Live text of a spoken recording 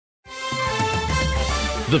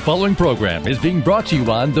The following program is being brought to you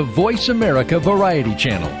on the Voice America Variety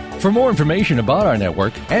Channel. For more information about our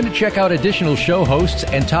network and to check out additional show hosts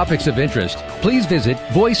and topics of interest, please visit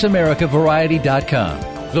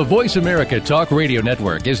voiceamericavariety.com. The Voice America Talk Radio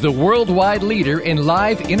Network is the worldwide leader in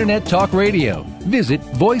live Internet talk radio. Visit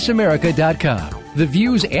voiceamerica.com. The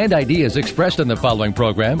views and ideas expressed on the following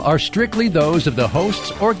program are strictly those of the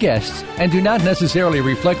hosts or guests and do not necessarily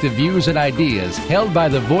reflect the views and ideas held by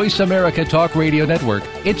the Voice America Talk Radio Network,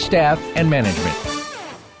 its staff, and management.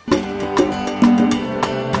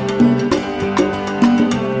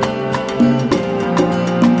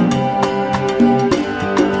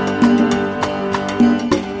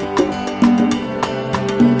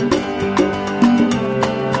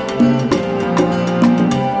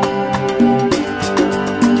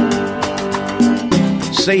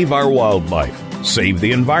 Save our wildlife, save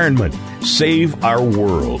the environment, save our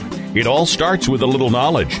world. It all starts with a little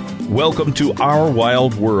knowledge. Welcome to Our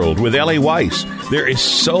Wild World with Ellie Weiss. There is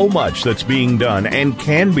so much that's being done and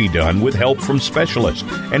can be done with help from specialists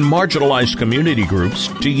and marginalized community groups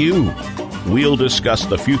to you. We'll discuss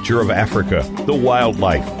the future of Africa, the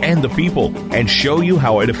wildlife, and the people, and show you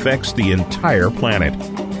how it affects the entire planet.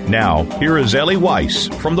 Now, here is Ellie Weiss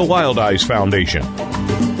from the Wild Eyes Foundation.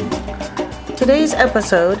 Today's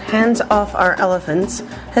episode, Hands Off Our Elephants,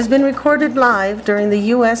 has been recorded live during the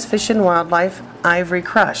U.S. Fish and Wildlife Ivory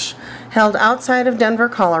Crush, held outside of Denver,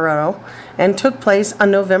 Colorado, and took place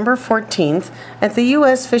on November 14th at the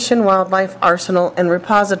U.S. Fish and Wildlife Arsenal and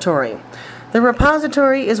Repository. The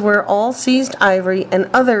repository is where all seized ivory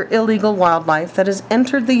and other illegal wildlife that has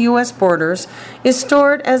entered the U.S. borders is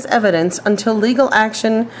stored as evidence until legal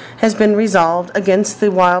action has been resolved against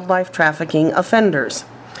the wildlife trafficking offenders.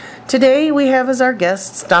 Today we have as our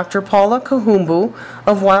guests Dr. Paula Kahumbu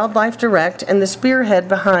of Wildlife Direct and the spearhead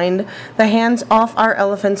behind the Hands Off Our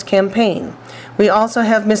Elephants campaign. We also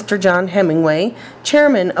have Mr. John Hemingway,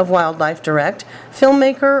 chairman of Wildlife Direct,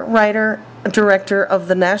 filmmaker, writer, director of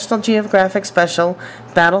the National Geographic special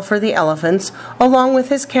Battle for the Elephants, along with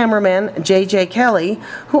his cameraman J.J. Kelly,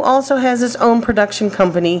 who also has his own production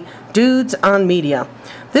company, Dudes on Media.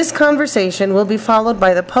 This conversation will be followed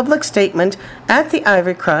by the public statement at the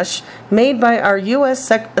Ivory Crush made by our U.S.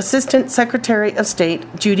 Assistant Secretary of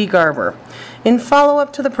State, Judy Garber, in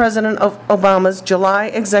follow-up to the President of Obama's July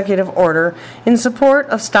executive order in support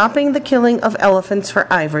of stopping the killing of elephants for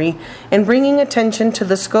ivory and bringing attention to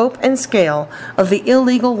the scope and scale of the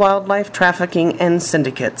illegal wildlife trafficking and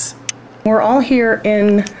syndicates. We're all here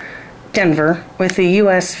in Denver with the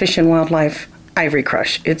U.S. Fish and Wildlife Ivory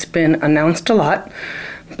Crush. It's been announced a lot,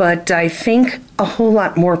 but I think a whole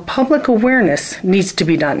lot more public awareness needs to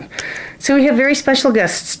be done. So we have very special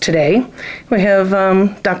guests today. We have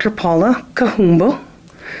Dr. Paula Kahumbu,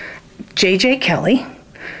 J.J. Kelly,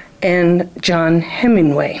 and John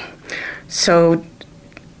Hemingway. So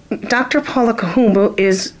Dr. Paula Kahumbu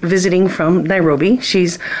is visiting from Nairobi.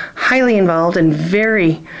 She's highly involved and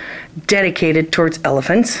very dedicated towards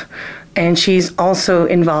elephants. And she's also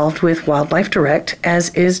involved with Wildlife Direct,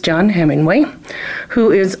 as is John Hemingway,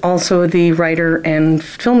 who is also the writer and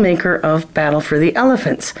filmmaker of Battle for the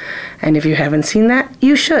Elephants. And if you haven't seen that,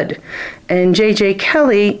 you should. And J.J.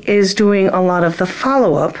 Kelly is doing a lot of the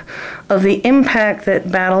follow-up of the impact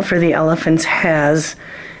that Battle for the Elephants has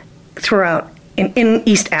throughout in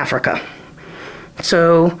East Africa.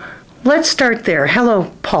 So let's start there.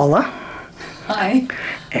 Hello, Paula. Hi.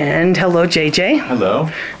 And hello, JJ. Hello.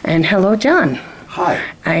 And hello, John. Hi.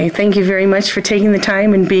 I thank you very much for taking the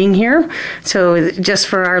time and being here. So just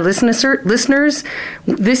for our listeners,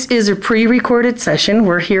 this is a pre-recorded session.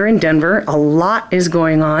 We're here in Denver. A lot is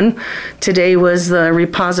going on. Today was the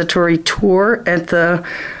repository tour at the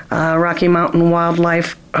Rocky Mountain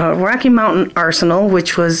Arsenal,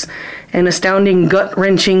 which was an astounding,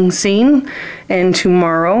 gut-wrenching scene. And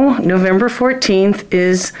tomorrow, November 14th,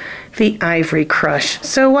 is the Ivory Crush.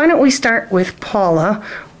 So why don't we start with Paula?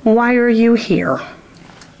 Why are you here?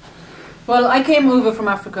 Well, I came over from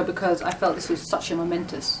Africa because I felt this was such a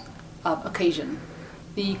momentous occasion.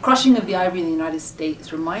 The crushing of the ivory in the United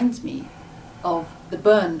States reminds me of the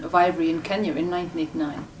burn of ivory in Kenya in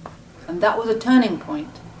 1989. And that was a turning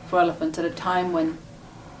point for elephants at a time when,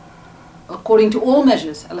 according to all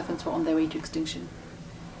measures, elephants were on their way to extinction.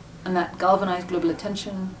 And that galvanized global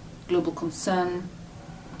attention, global concern,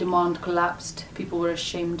 demand collapsed, people were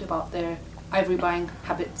ashamed about their ivory buying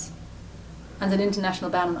habits, and an international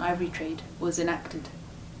ban on ivory trade was enacted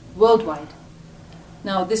worldwide.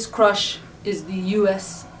 Now this crush is the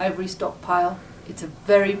US ivory stockpile. It's a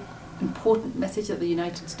very important message that the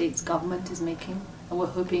United States government is making, and we're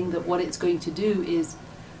hoping that what it's going to do is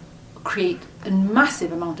create a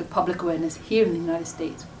massive amount of public awareness here in the United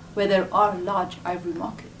States, where there are large ivory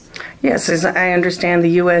markets. Yes, as I understand, the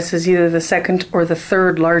U.S. is either the second or the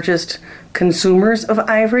third largest consumers of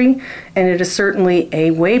ivory, and it is certainly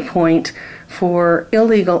a waypoint for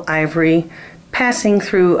illegal ivory passing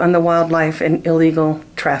through on the wildlife and illegal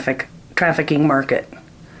trafficking market.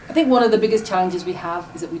 I think one of the biggest challenges we have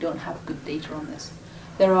is that we don't have good data on this.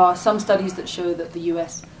 There are some studies that show that the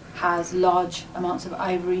U.S. has large amounts of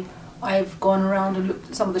ivory. I've gone around and looked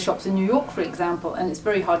at some of the shops in New York, for example, and it's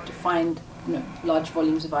very hard to find large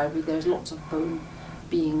volumes of ivory. There's lots of bone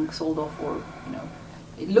being sold off, or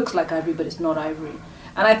it looks like ivory, but it's not ivory.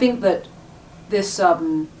 And I think that this,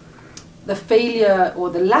 the failure or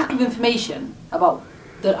the lack of information about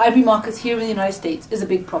the ivory markets here in the United States is a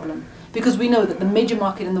big problem, because we know that the major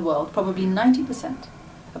market in the world, probably 90%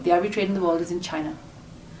 of the ivory trade in the world, is in China.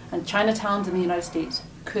 And Chinatowns in the United States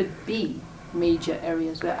could be major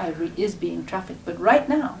areas where ivory is being trafficked. But right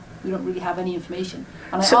now, we don't really have any information.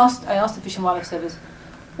 And I asked the Fish and Wildlife Service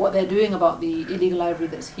what they're doing about the illegal ivory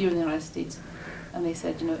that's here in the United States. And they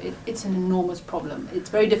said, it's an enormous problem. It's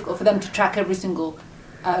very difficult for them to track every single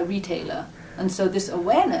retailer. And so this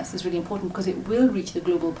awareness is really important, because it will reach the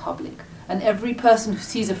global public. And every person who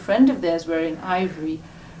sees a friend of theirs wearing ivory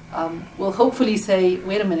will hopefully say,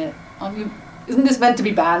 wait a minute, isn't this meant to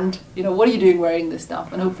be banned? What are you doing wearing this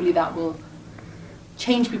stuff? And hopefully that will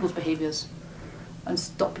change people's behaviors and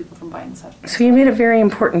stop people from buying such. So you made a very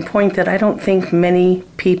important point that I don't think many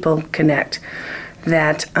people connect,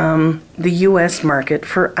 that the U.S. market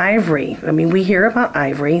for ivory, we hear about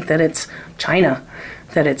ivory, that it's China,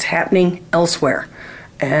 that it's happening elsewhere.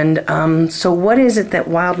 And so what is it that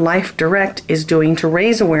Wildlife Direct is doing to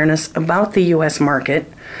raise awareness about the U.S. market?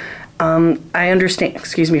 I understand,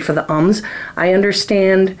 excuse me for the ums, I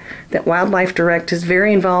understand that Wildlife Direct is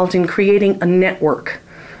very involved in creating a network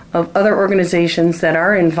of other organizations that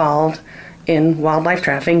are involved in wildlife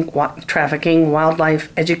trafficking,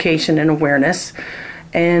 wildlife education and awareness.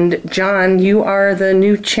 And John, you are the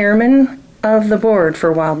new chairman of the board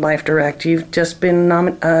for Wildlife Direct. You've just been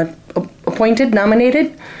nominated?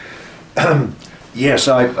 Yes,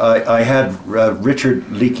 I had Richard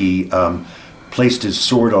Leakey placed his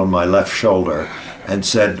sword on my left shoulder and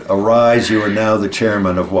said, "Arise, you are now the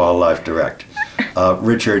chairman of Wildlife Direct."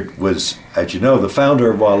 Richard was, as you know, the founder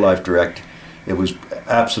of Wildlife Direct. It was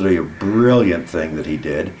absolutely a brilliant thing that he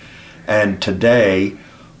did. And today,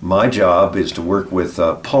 my job is to work with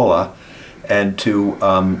Paula and to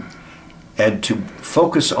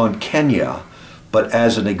focus on Kenya, but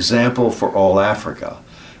as an example for all Africa.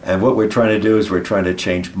 And what we're trying to do is we're trying to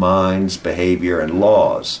change minds, behavior, and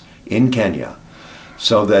laws in Kenya,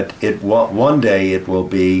 so that one day it will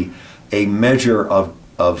be a measure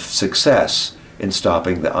of success in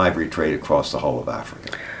stopping the ivory trade across the whole of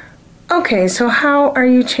Africa. Okay, so how are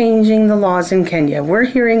you changing the laws in Kenya? We're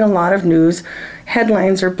hearing a lot of news.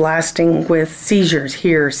 Headlines are blasting with seizures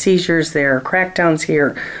here, seizures there, crackdowns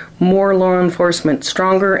here, more law enforcement,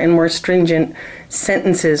 stronger and more stringent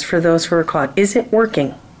sentences for those who are caught. Is it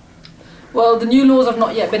working? Well, the new laws have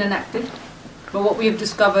not yet been enacted, but what we have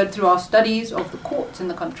discovered through our studies of the courts in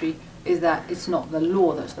the country is that it's not the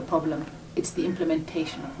law that's the problem, it's the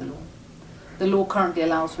implementation of the law. The law currently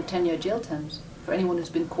allows for 10-year jail terms for anyone who's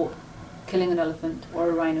been caught killing an elephant or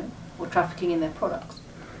a rhino or trafficking in their products.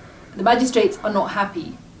 The magistrates are not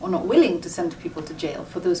happy or not willing to send people to jail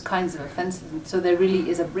for those kinds of offences, and so there really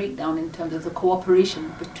is a breakdown in terms of the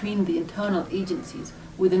cooperation between the internal agencies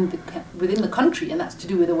within the country, and that's to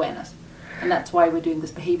do with awareness. And that's why we're doing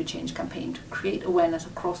this behaviour change campaign, to create awareness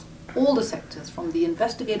across all the sectors, from the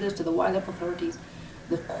investigators to the wildlife authorities,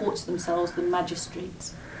 the courts themselves, the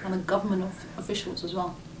magistrates, and the government officials as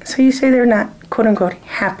well. So you say they're not, quote-unquote,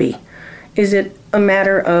 happy. Is it a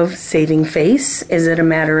matter of saving face? Is it a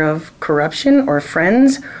matter of corruption or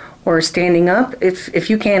friends or standing up? If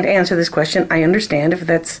you can't answer this question, I understand if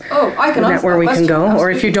that's not where we can go, absolutely. Or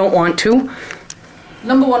if you don't want to.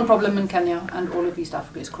 Number one problem in Kenya and all of East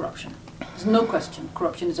Africa is corruption. There's no question.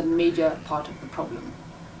 Corruption is a major part of the problem.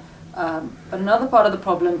 But another part of the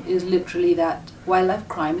problem is literally that wildlife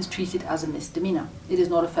crime is treated as a misdemeanor. It is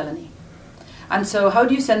not a felony. And so how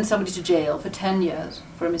do you send somebody to jail for 10 years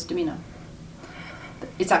for a misdemeanor?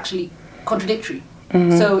 It's actually contradictory.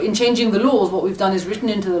 Mm-hmm. So in changing the laws, what we've done is written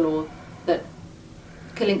into the law that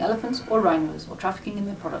killing elephants or rhinos or trafficking in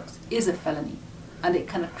their products is a felony, and it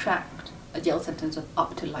can attract a jail sentence of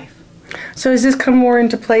up to life. So has this come more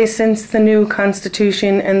into play since the new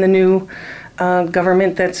constitution and the new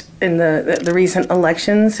government that's in the recent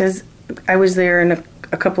elections? I was there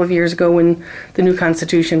a couple of years ago when the new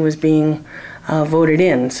constitution was being voted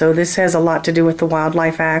in. So this has a lot to do with the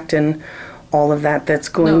Wildlife Act and all of that that's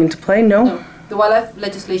going into play? No. The wildlife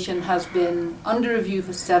legislation has been under review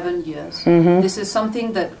for 7 years. This is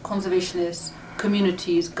something that conservationists,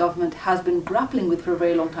 communities, government has been grappling with for a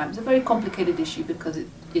very long time. It's a very complicated issue because it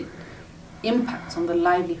impacts on the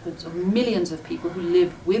livelihoods of millions of people who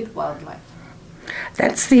live with wildlife.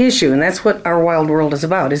 That's the issue, and that's what our wild world is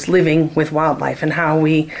about, is living with wildlife and how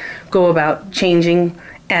we go about changing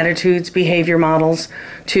attitudes, behavior models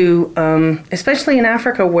to, especially in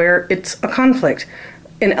Africa where it's a conflict.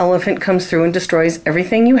 An elephant comes through and destroys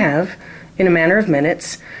everything you have in a matter of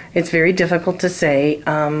minutes. It's very difficult to say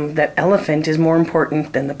that elephant is more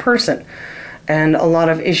important than the person. And a lot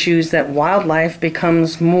of issues that wildlife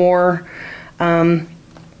becomes more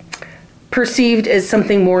perceived as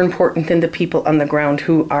something more important than the people on the ground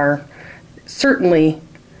who are certainly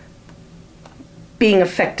being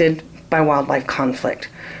affected by wildlife conflict.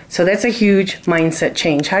 So that's a huge mindset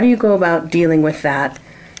change. How do you go about dealing with that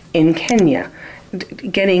in Kenya?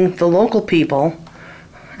 Getting the local people,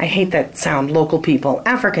 I hate that sound, local people,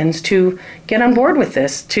 Africans, to get on board with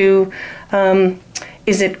this, to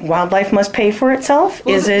is it wildlife must pay for itself?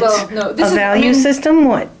 Well, is it no, a value system?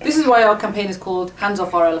 What? This is why our campaign is called Hands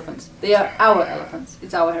Off Our Elephants. They are our elephants.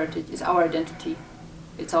 It's our heritage. It's our identity.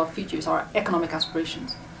 It's our future. It's our economic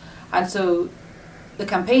aspirations. And so the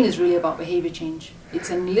campaign is really about behavior change. It's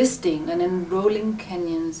enlisting and enrolling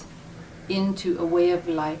Kenyans into a way of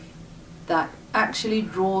life that actually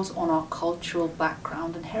draws on our cultural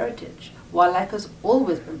background and heritage. Wildlife has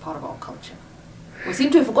always been part of our culture. We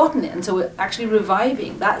seem to have forgotten it, and so we're actually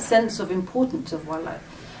reviving that sense of importance of wildlife.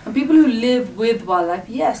 And people who live with wildlife,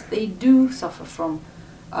 yes, they do suffer from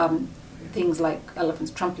things like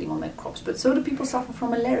elephants trampling on their crops, but so do people suffer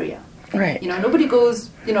from malaria. Right. Nobody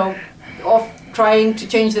goes, off trying to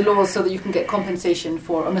change the laws so that you can get compensation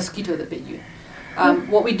for a mosquito that bit you.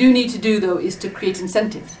 What we do need to do, though, is to create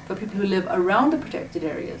incentives for people who live around the protected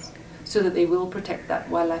areas so that they will protect that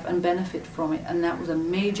wildlife and benefit from it. And that was a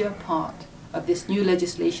major part of this new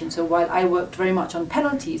legislation. So while I worked very much on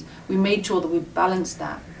penalties, we made sure that we balanced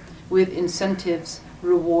that with incentives,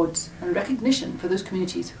 rewards, and recognition for those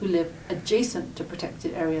communities who live adjacent to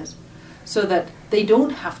protected areas so that they don't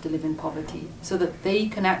have to live in poverty, so that they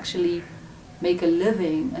can actually make a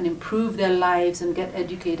living and improve their lives and get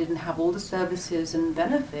educated and have all the services and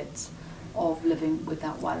benefits of living with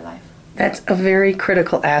that wildlife. That's a very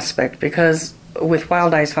critical aspect because with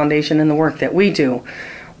Wild Eyes Foundation and the work that we do,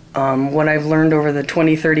 what I've learned over the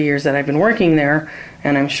 20, 30 years that I've been working there,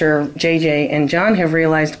 and I'm sure JJ and John have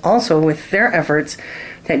realized also with their efforts,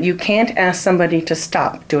 that you can't ask somebody to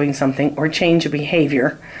stop doing something or change a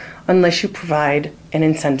behavior unless you provide an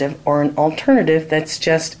incentive or an alternative that's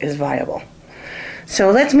just as viable.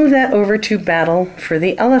 So let's move that over to Battle for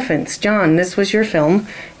the Elephants. John, this was your film.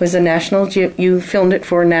 It was you filmed it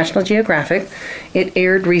for National Geographic. It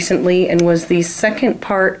aired recently and was the second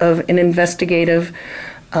part of an investigative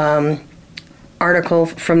article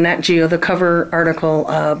from Nat Geo, the cover article,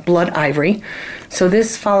 Blood Ivory. So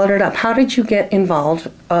this followed it up. How did you get involved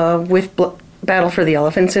with Battle for the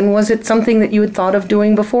Elephants, and was it something that you had thought of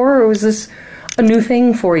doing before, or was this a new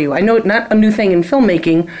thing for you? I know not a new thing in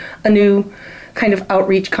filmmaking, a new kind of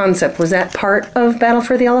outreach concept. Was that part of Battle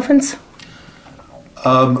for the Elephants?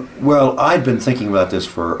 Well, I'd been thinking about this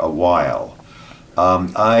for a while.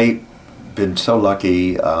 I've been so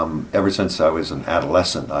lucky ever since I was an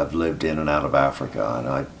adolescent. I've lived in and out of Africa, and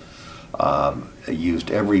I've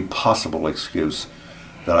used every possible excuse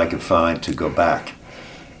that I could find to go back.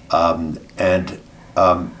 And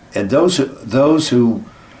those who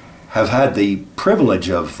have had the privilege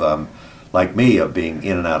of, like me, of being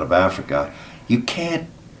in and out of Africa, you can't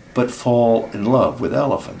but fall in love with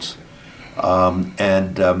elephants.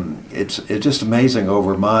 It's just amazing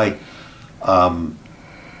over my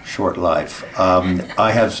short life.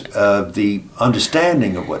 I have the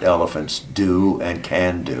understanding of what elephants do and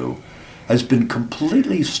can do has been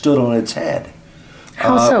completely stood on its head.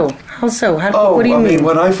 How so? What do you mean?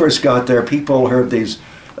 When I first got there, people heard these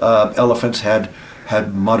elephants had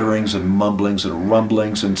mutterings and mumblings and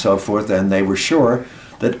rumblings and so forth, and they were sure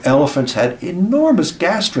that elephants had enormous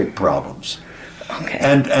gastric problems. Okay.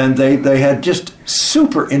 And they had just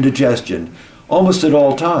super indigestion almost at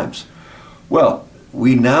all times. Well,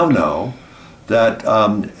 we now know that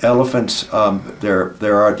elephants, there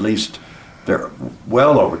are at least, there are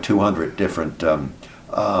well over 200 different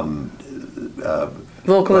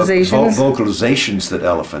vocalizations that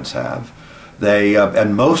elephants have. They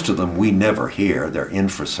and most of them we never hear. They're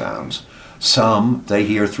infrasounds. Some they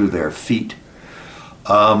hear through their feet,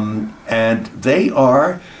 and they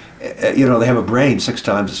are they have a brain 6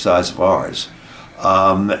 times the size of ours,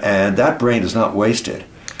 and that brain is not wasted.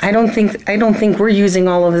 I don't think we're using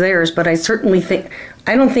all of theirs, but I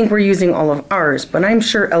don't think we're using all of ours, but I'm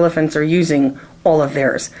sure elephants are using all of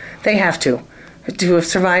theirs. They have to have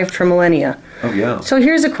survived for millennia. Oh, yeah. So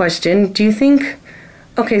here's a question. Do you think,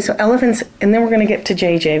 okay, so elephants, and then we're going to get to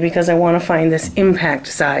JJ because I want to find this impact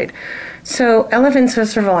side. So elephants have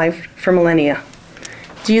survived for millennia.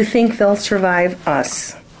 Do you think they'll survive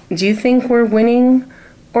us? Do you think we're winning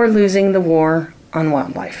or losing the war on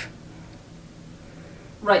wildlife?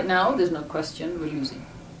 Right now, there's no question we're losing.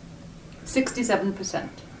 67%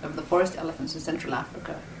 of the forest elephants in Central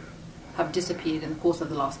Africa have disappeared in the course of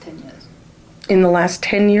the last 10 years. In the last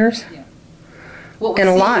 10 years? Yeah. And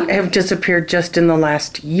a lot have disappeared just in the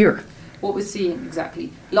last year. What we're seeing,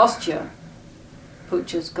 exactly. Last year,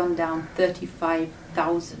 poachers gunned down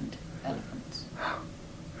 35,000 elephants.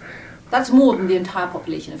 That's more than the entire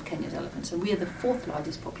population of Kenya's elephants, and we are the 4th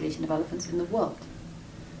largest population of elephants in the world.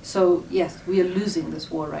 So yes, we are losing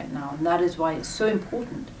this war right now, and that is why it's so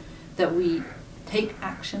important that we take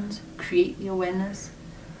actions, create the awareness,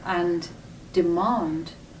 and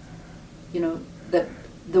demand, that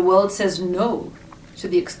the world says no to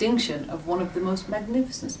the extinction of one of the most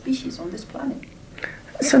magnificent species on this planet.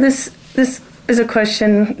 So this is a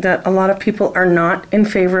question that a lot of people are not in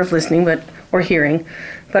favor of listening or hearing,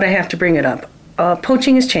 but I have to bring it up.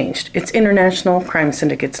 Poaching has changed. It's international crime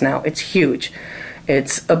syndicates now. It's huge.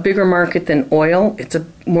 It's a bigger market than oil. It's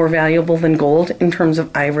more valuable than gold in terms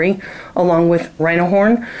of ivory, along with rhino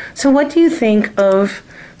horn. So what do you think of,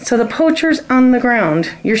 so the poachers on the ground,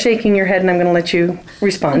 you're shaking your head and I'm going to let you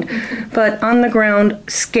respond, but on the ground,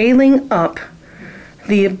 scaling up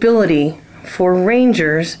the ability for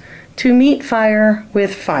rangers to meet fire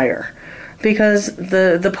with fire. Because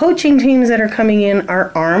the poaching teams that are coming in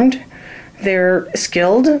are armed, they're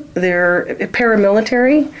skilled, they're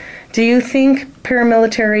paramilitary. Do you think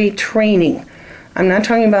paramilitary training, I'm not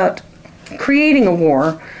talking about creating a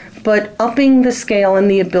war, but upping the scale and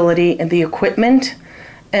the ability and the equipment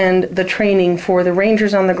and the training for the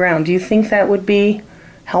rangers on the ground, do you think that would be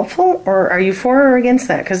helpful, or are you for or against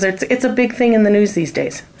that? Because it's a big thing in the news these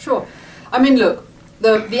days. Sure. I mean, look,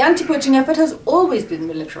 the anti-poaching effort has always been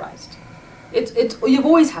militarized. You've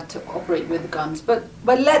always had to operate with guns, but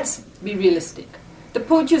let's be realistic. The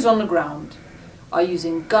poachers on the ground are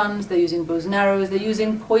using guns, they're using bows and arrows, they're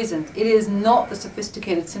using poisons. It is not the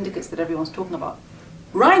sophisticated syndicates that everyone's talking about.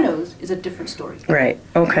 Rhinos is a different story. Right,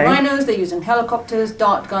 okay. Rhinos, they're using helicopters,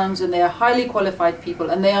 dart guns, and they are highly qualified people,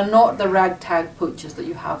 and they are not the ragtag poachers that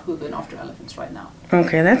you have who are going after elephants right now.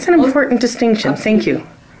 Okay, that's an important distinction. Thank you.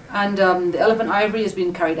 And the elephant ivory is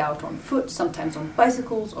being carried out on foot, sometimes on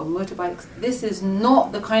bicycles or motorbikes. This is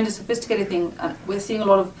not the kind of sophisticated thing. We're seeing a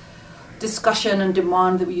lot of discussion and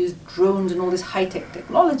demand that we use drones and all this high-tech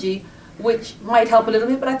technology, which might help a little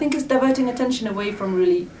bit, but I think it's diverting attention away from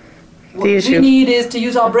really what we need is to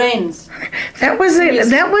use our brains. That was the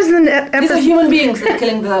episode. These are human beings that are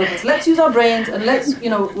killing the elephants. Let's use our brains and let's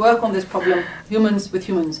work on this problem, humans with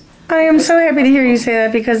humans. I am so happy to hear you say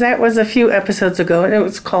that, because that was a few episodes ago, and it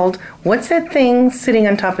was called, What's That Thing Sitting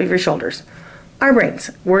on Top of Your Shoulders? Our brains.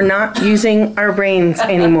 We're not using our brains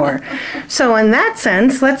anymore. So in that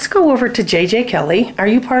sense, let's go over to JJ Kelly. Are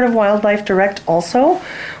you part of Wildlife Direct also?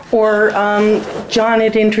 Or John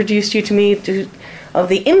had introduced you to me of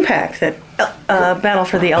the impact that Battle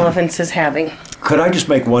for the Elephants is having. Could I just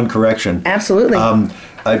make one correction? Absolutely.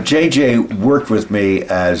 JJ worked with me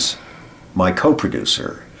as my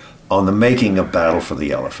co-producer on the making of Battle for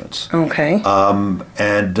the Elephants. Okay.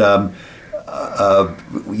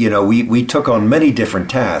 We took on many different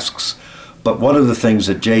tasks, but one of the things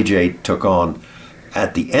that JJ took on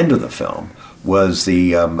at the end of the film was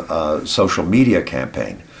the social media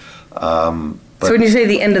campaign. So when you say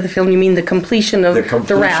the end of the film, you mean the completion of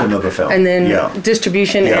the wrap, of the film, and then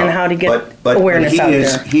distribution and how to get awareness out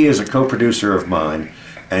there. He is a co-producer of mine,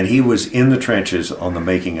 and he was in the trenches on the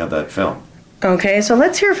making of that film. Okay, so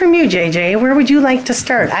let's hear from you, JJ. Where would you like to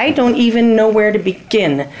start? I don't even know where to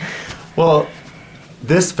begin. Well,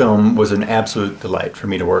 this film was an absolute delight for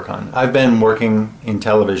me to work on. I've been working in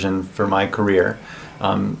television for my career,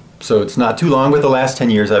 so it's not too long, but the last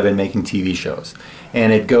 10 years I've been making TV shows.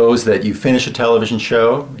 And it goes that you finish a television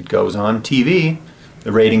show, it goes on TV,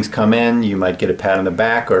 the ratings come in, you might get a pat on the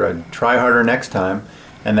back or a try harder next time,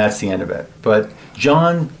 and that's the end of it. But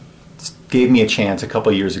John gave me a chance a couple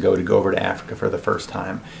of years ago to go over to Africa for the first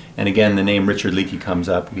time. And again, the name Richard Leakey comes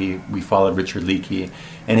up. We followed Richard Leakey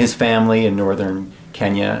and his family in northern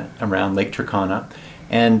Kenya around Lake Turkana.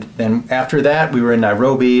 And then after that, we were in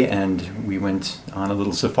Nairobi, and we went on a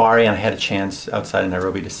little safari, and I had a chance outside of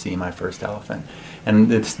Nairobi to see my first elephant. And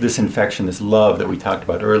this infection, this love that we talked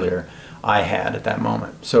about earlier, I had at that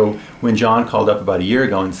moment. So when John called up about a year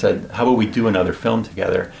ago and said, how about we do another film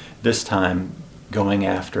together, this time going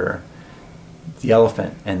after the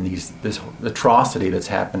elephant and this atrocity that's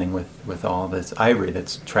happening with all this ivory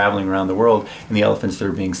that's traveling around the world, and the elephants that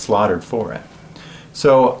are being slaughtered for it.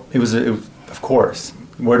 So it was of course,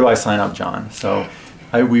 where do I sign up, John? So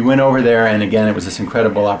we went over there, and again, it was this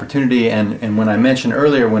incredible opportunity. And when I mentioned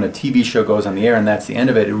earlier, when a TV show goes on the air and that's the end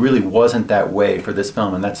of it, it really wasn't that way for this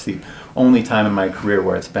film. And that's the only time in my career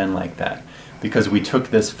where it's been like that. Because we took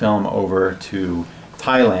this film over to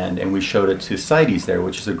Thailand and we showed it to CITES there,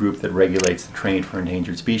 which is a group that regulates the trade for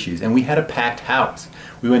endangered species. And we had a packed house.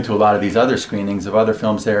 We went to a lot of these other screenings of other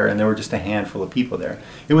films there, and there were just a handful of people there.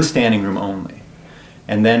 It was standing room only.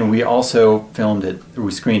 And then we also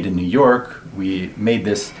we screened in New York. We made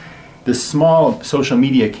this small social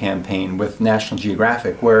media campaign with National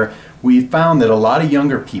Geographic, where we found that a lot of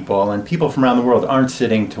younger people and people from around the world aren't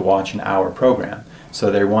sitting to watch an hour program.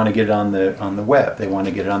 So they want to get it on the web, they want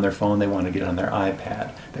to get it on their phone, they want to get it on their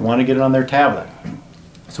iPad, they want to get it on their tablet.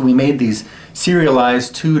 So we made these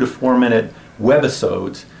serialized 2 to 4 minute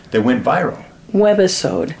webisodes that went viral.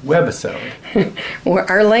 Webisode. Webisode.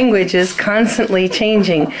 Our language is constantly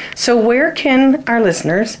changing. So where can our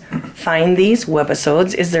listeners find these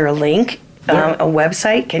webisodes? Is there a link, a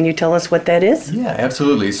website? Can you tell us what that is? Yeah,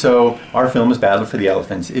 absolutely. So our film is Battle for the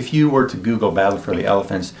Elephants. If you were to Google Battle for the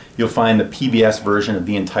Elephants, you'll find the PBS version of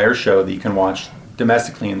the entire show that you can watch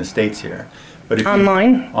domestically in the States here. But if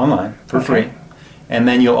online, for free. And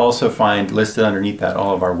then you'll also find listed underneath that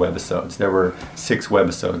all of our webisodes. There were 6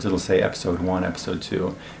 webisodes. It'll say episode 1, episode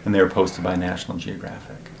 2, and they were posted by National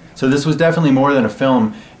Geographic. So this was definitely more than a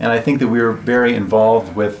film, and I think that we were very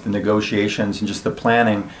involved with the negotiations and just the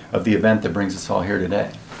planning of the event that brings us all here today.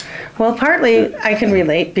 Well, partly I can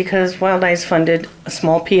relate because Wild Eyes funded a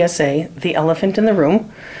small PSA, The Elephant in the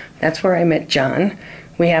Room. That's where I met John.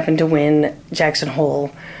 We happened to win Jackson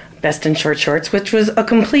Hole Best in Short Shorts, which was a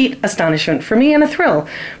complete astonishment for me and a thrill.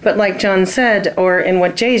 But like John said, or in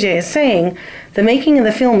what JJ is saying, the making of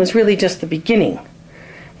the film is really just the beginning.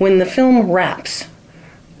 When the film wraps,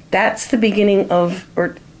 that's the beginning of,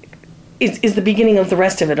 or is the beginning of the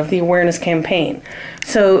rest of it, of the awareness campaign.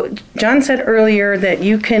 So John said earlier that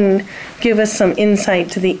you can give us some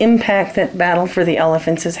insight to the impact that Battle for the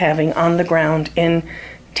Elephants is having on the ground in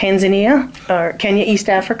Tanzania or Kenya, East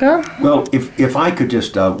Africa? Well, if I could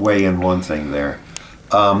just weigh in one thing there.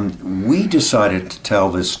 We decided to tell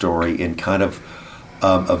this story in kind of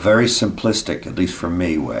a very simplistic, at least for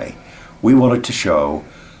me, way. We wanted to show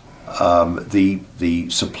the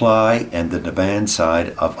supply and the demand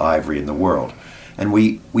side of ivory in the world. And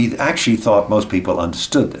we actually thought most people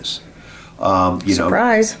understood this.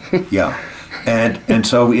 Surprise. Yeah. And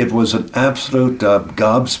so it was an absolute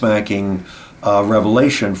gobsmacking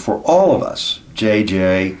revelation for all of us,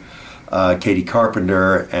 JJ, Katie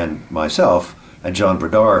Carpenter, and myself, and John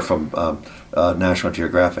Bradar from National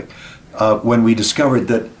Geographic, when we discovered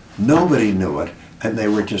that nobody knew it, and they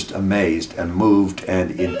were just amazed and moved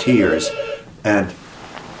and in tears, and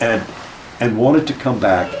wanted to come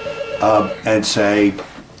back and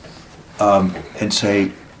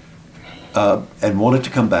wanted to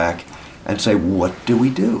come back and say, what do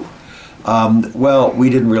we do? Well,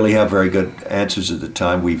 we didn't really have very good answers at the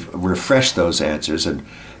time. We've refreshed those answers, and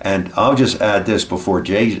I'll just add this before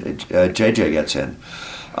JJ gets in.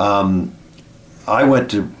 I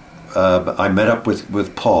met up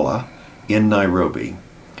with Paula in Nairobi,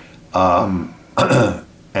 and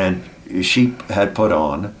she had put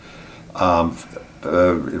on,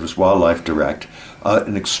 it was Wildlife Direct,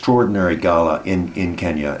 an extraordinary gala in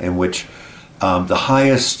Kenya in which the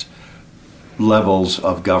highest levels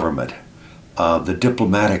of government, the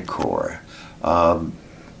diplomatic corps,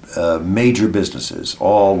 major businesses,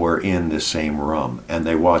 all were in this same room, and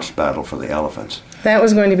they watched Battle for the Elephants. That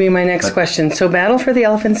was going to be my next question. So Battle for the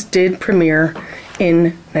Elephants did premiere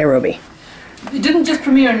in Nairobi. It didn't just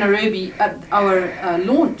premiere in Nairobi. At our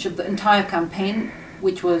launch of the entire campaign,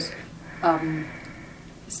 which was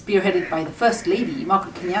spearheaded by the First Lady,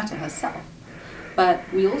 Margaret Kenyatta herself. But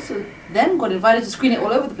we also then got invited to screen it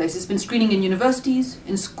all over the place. It's been screening in universities,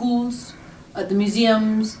 in schools, at the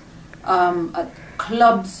museums, at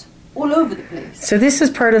clubs, all over the place. So this is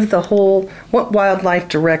part of the whole, what Wildlife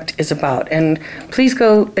Direct is about. And please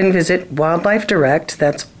go and visit Wildlife Direct,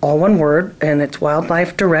 that's all one word, and it's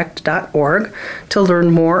wildlifedirect.org to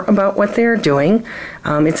learn more about what they're doing.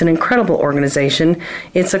 It's an incredible organization.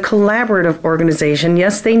 It's a collaborative organization.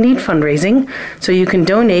 Yes, they need fundraising, so you can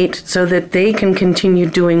donate so that they can continue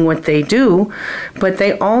doing what they do, but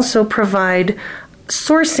they also provide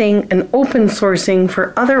sourcing and open sourcing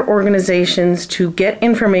for other organizations to get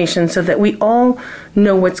information so that we all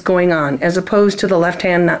know what's going on, as opposed to the left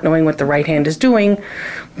hand not knowing what the right hand is doing.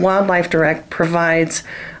 Wildlife Direct provides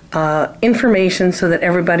information so that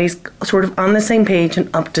everybody's sort of on the same page and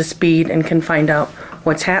up to speed and can find out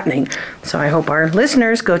what's happening. So I hope our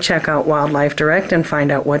listeners go check out Wildlife Direct and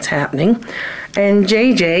find out what's happening. And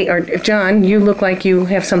JJ, or John, you look like you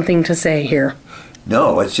have something to say here.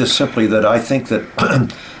 No, it's just simply that I think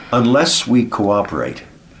that unless we cooperate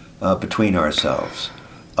between ourselves,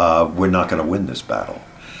 we're not going to win this battle.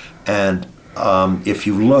 And if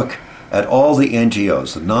you look at all the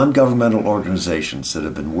NGOs, the non-governmental organizations that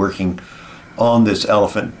have been working on this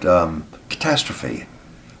elephant catastrophe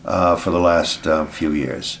for the last few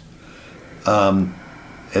years, the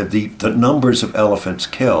numbers of elephants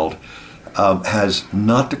killed has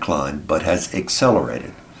not declined but has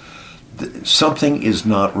accelerated. Something is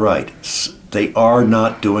not right. They are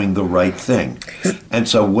not doing the right thing. And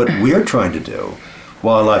so what we're trying to do,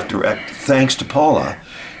 Wildlife Direct, thanks to Paula,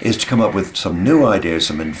 is to come up with some new ideas,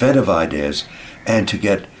 some inventive ideas, and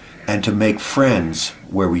to make friends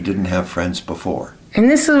where we didn't have friends before. And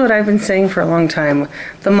this is what I've been saying for a long time.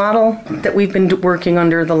 The model that we've been working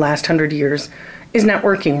under the last 100 years is not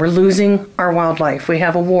working. We're losing our wildlife. We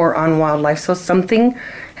have a war on wildlife, so something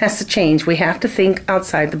has to change. We have to think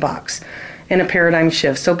outside the box in a paradigm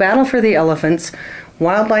shift. So Battle for the Elephants,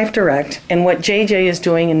 Wildlife Direct, and what JJ is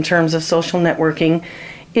doing in terms of social networking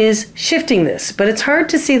is shifting this. But it's hard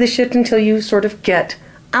to see the shift until you sort of get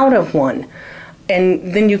out of one.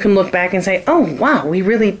 And then you can look back and say, oh, wow, we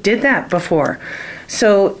really did that before.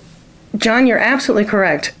 So, John, you're absolutely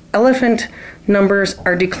correct. Elephant numbers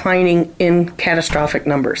are declining in catastrophic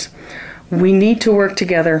numbers. We need to work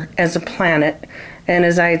together as a planet. And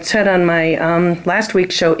as I had said on my last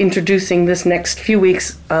week's show, introducing this next few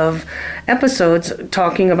weeks of episodes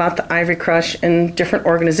talking about the Ivory Crush and different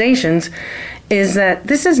organizations, is that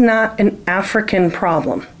this is not an African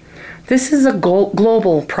problem. This is a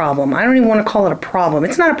global problem. I don't even want to call it a problem.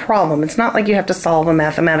 It's not a problem. It's not like you have to solve a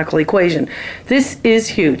mathematical equation. This is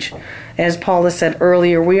huge. As Paula said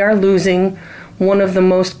earlier, we are losing one of the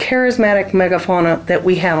most charismatic megafauna that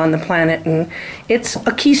we have on the planet, and it's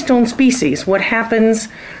a keystone species. What happens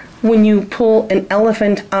when you pull an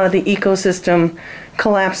elephant out of the ecosystem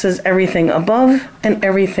collapses everything above and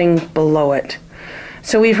everything below it.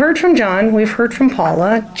 So we've heard from John, we've heard from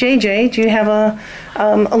Paula. JJ, do you have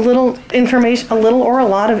a little information, a little or a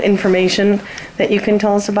lot of information that you can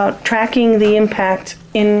tell us about tracking the impact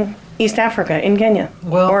in East Africa, in Kenya,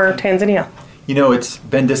 or Tanzania? You know, it's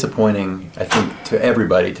been disappointing, I think, to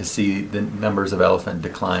everybody to see the numbers of elephant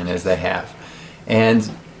decline as they have. And,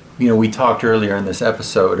 you know, we talked earlier in this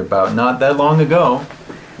episode about not that long ago,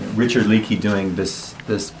 Richard Leakey doing this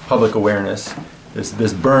public awareness,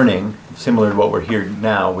 this burning, similar to what we're hearing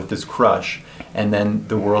now with this crush, and then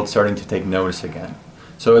the world starting to take notice again.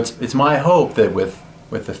 So it's my hope that with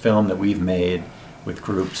the film that we've made, with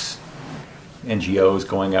groups, NGOs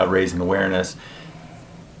going out raising awareness,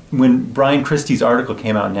 when Brian Christie's article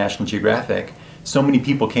came out in National Geographic, so many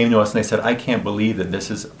people came to us and they said, I can't believe that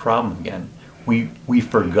this is a problem again. We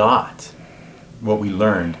forgot what we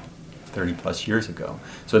learned 30 plus years ago.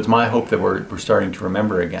 So it's my hope that we're starting to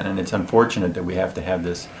remember again, and it's unfortunate that we have to have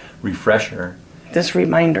this refresher. This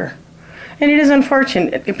reminder. And it is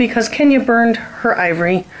unfortunate because Kenya burned her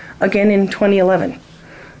ivory again in 2011.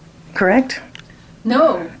 Correct?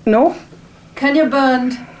 No. No? Kenya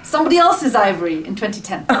burned somebody else's ivory in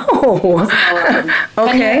 2010. Oh,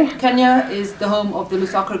 okay. Kenya is the home of the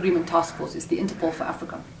Lusaka Agreement Task Force. It's the Interpol for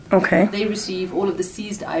Africa. Okay. They receive all of the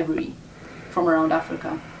seized ivory from around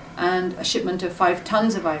Africa, and a shipment of 5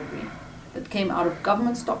 tons of ivory that came out of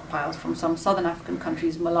government stockpiles from some southern African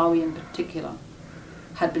countries, Malawi in particular,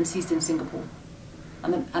 had been seized in Singapore.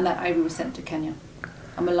 And that ivory was sent to Kenya.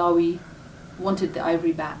 And Malawi wanted the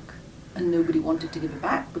ivory back, and nobody wanted to give it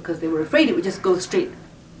back because they were afraid it would just go straight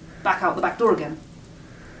back out the back door again.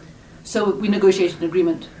 So we negotiated an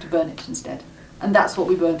agreement to burn it instead. And that's what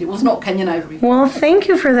we burned. It was not Kenyan ivory. Well, thank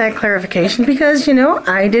you for that clarification because, you know,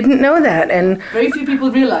 I didn't know that. And very few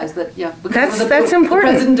people realize that, yeah. Because that's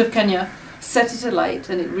important. The president of Kenya set it alight,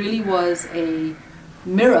 and it really was a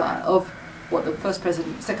mirror of what the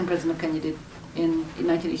second president of Kenya did in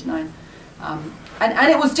 1989. And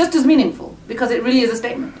it was just as meaningful because it really is a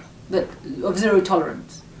statement of zero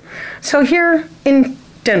tolerance. So here in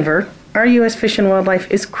Denver, our U.S. Fish and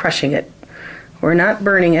Wildlife is crushing it. We're not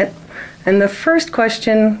burning it. And the first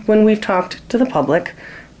question when we've talked to the public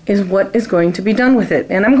is what is going to be done with it.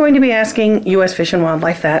 And I'm going to be asking U.S. Fish and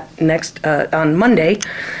Wildlife that next on Monday.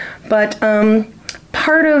 But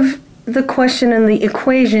part of the question and the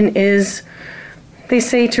equation is they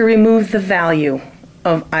say to remove the value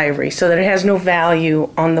of ivory so that it has no value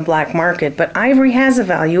on the black market. But ivory has a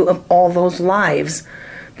value of all those lives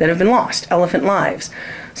that have been lost, elephant lives.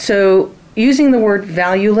 So using the word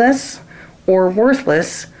valueless or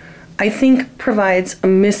worthless, I think provides a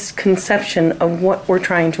misconception of what we're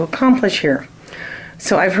trying to accomplish here.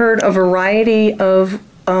 So I've heard a variety of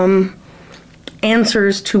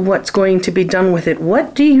answers to what's going to be done with it.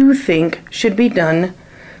 What do you think should be done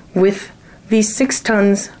with these 6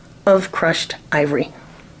 tons of crushed ivory?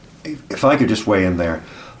 If I could just weigh in there,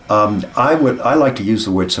 I like to use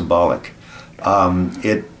the word symbolic. From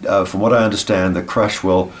what I understand, the crush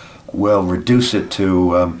will reduce it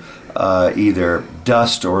to either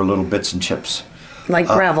dust or little bits and chips. Like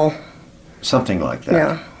gravel. Something like that,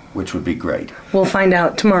 Yeah. which would be great. We'll find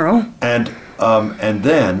out tomorrow. And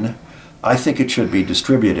then I think it should be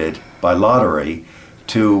distributed by lottery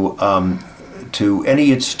to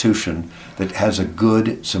any institution that has a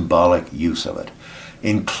good symbolic use of it,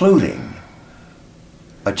 including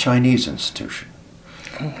a Chinese institution.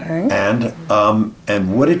 Okay.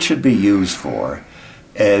 And what it should be used for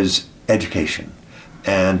is education.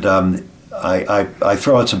 And I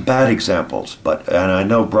throw out some bad examples, and I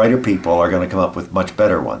know brighter people are going to come up with much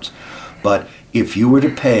better ones. But if you were to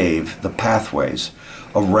pave the pathways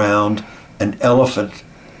around an elephant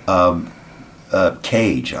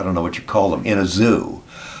cage, I don't know what you call them, in a zoo.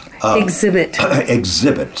 Exhibit. In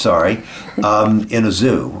a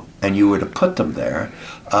zoo, and you were to put them there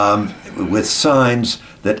with signs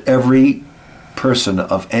that every person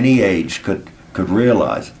of any age could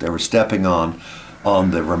realize that they were stepping on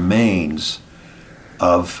the remains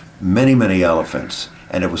of many, many elephants,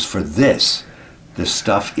 and it was for this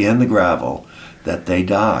stuff in the gravel, that they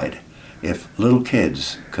died. If little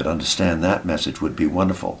kids could understand that message, would be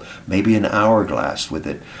wonderful. Maybe an hourglass with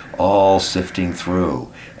it all sifting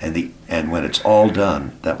through, and when it's all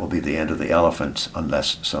done, that will be the end of the elephants,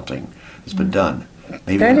 unless something has been done.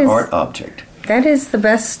 Maybe an art object. That is the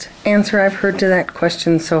best answer I've heard to that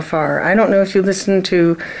question so far. I don't know if you listened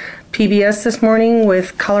to PBS this morning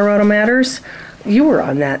with Colorado Matters. You were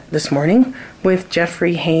on that this morning with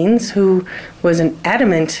Jeffrey Haynes, who was an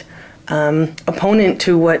adamant opponent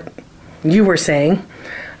to what you were saying,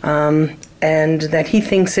 and that he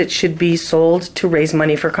thinks it should be sold to raise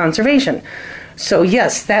money for conservation. So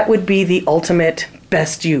yes, that would be the ultimate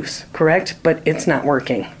best use, correct? But it's not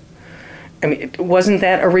working. I mean, wasn't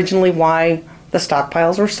that originally why the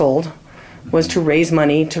stockpiles were sold, was to raise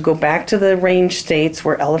money to go back to the range states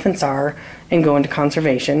where elephants are and go into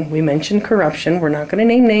conservation? We mentioned corruption. We're not going to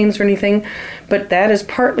name names or anything, but that is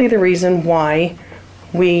partly the reason why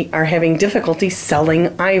we are having difficulty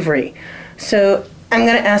selling ivory. So I'm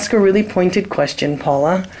going to ask a really pointed question,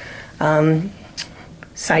 Paula.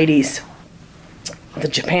 CITES, the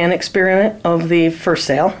Japan experiment of the first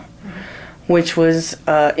sale, which was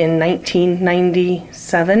in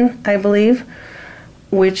 1997, I believe,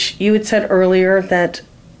 which you had said earlier that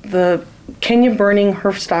the Kenya burning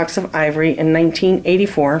her stocks of ivory in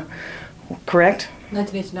 1984, correct?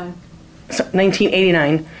 1989. So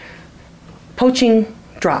 1989, poaching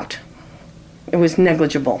dropped. It was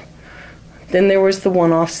negligible. Then there was the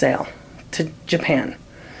one-off sale to Japan.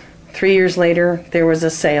 3 years later, there was a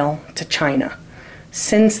sale to China.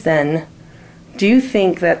 Since then, do you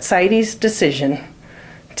think that CITES' decision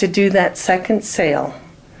to do that second sale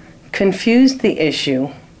confused the issue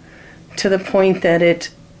to the point that it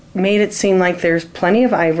made it seem like there's plenty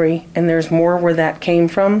of ivory and there's more where that came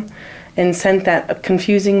from, and sent that a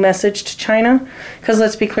confusing message to China? Because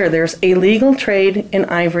let's be clear, there's illegal trade in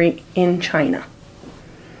ivory in China.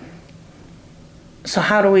 So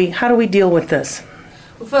how do we deal with this?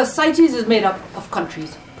 Well, first, CITES is made up of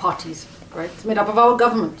countries, parties, right? It's made up of our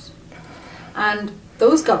governments. And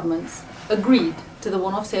those governments agreed to the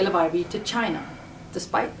one-off sale of ivory to China,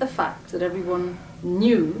 despite the fact that everyone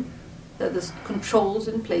knew that the controls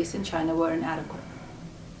in place in China were inadequate.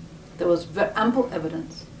 There was ample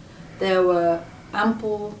evidence. There were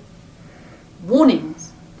ample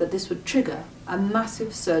warnings that this would trigger a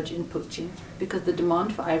massive surge in poaching because the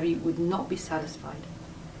demand for ivory would not be satisfied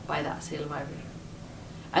by that sale of ivory.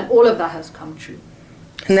 And all of that has come true.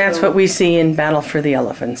 And that's what we see in Battle for the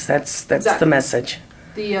Elephants. That's exactly the message.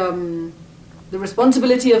 The the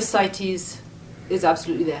responsibility of CITES is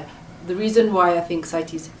absolutely there. The reason why I think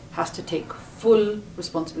CITES has to take full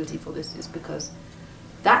responsibility for this is because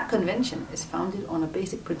that convention is founded on a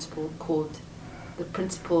basic principle called the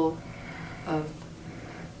principle of,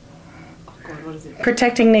 oh God, what is it?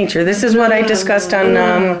 Protecting nature. This is what I discussed on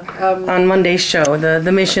Monday's show,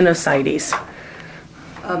 the mission of CITES.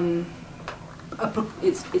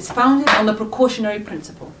 It's founded on the precautionary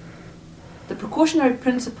principle. The precautionary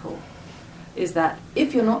principle is that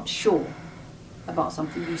if you're not sure about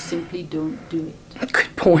something, you simply don't do it.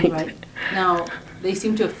 Good point. Right? Now, they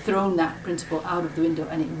seem to have thrown that principle out of the window,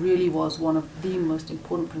 and it really was one of the most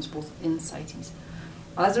important principles in CITES.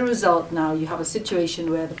 As a result, now you have a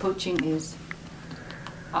situation where the poaching is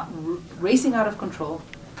racing out of control,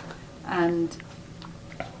 and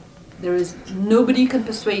there is nobody can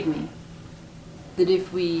persuade me that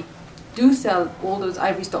if we do sell all those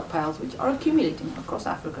ivory stockpiles, which are accumulating across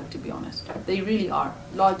Africa, to be honest, they really are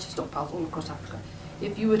large stockpiles all across Africa.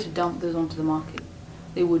 If you were to dump those onto the market,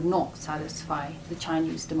 they would not satisfy the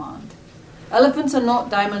Chinese demand. Elephants are not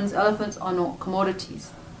diamonds, elephants are not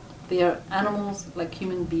commodities. They are animals like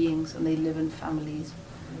human beings, and they live in families,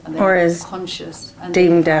 and they're conscious. And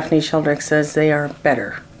Dame Daphne Sheldrick says they are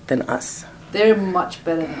better than us. They're much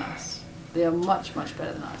better than us. They are much, much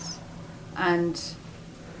better than us. And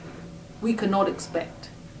we cannot expect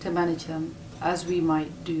to manage them as we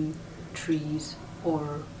might do trees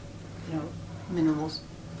or, minerals.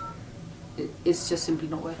 It's just simply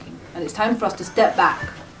not working. And it's time for us to step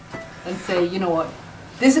back and say, you know what,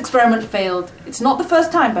 this experiment failed. It's not the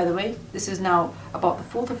first time, by the way. This is now about the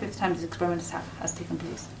 4th or 5th time this experiment has taken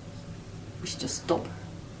place. We should just stop.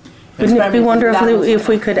 Wouldn't it be wonderful if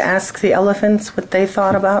we could ask the elephants what they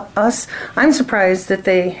thought about us? I'm surprised that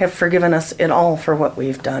they have forgiven us at all for what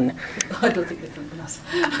we've done. I don't think they've forgiven us.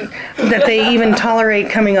 That they even tolerate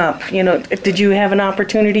coming up. Did you have an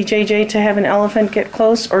opportunity, JJ, to have an elephant get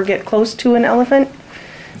close to an elephant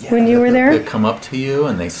when you were there? They come up to you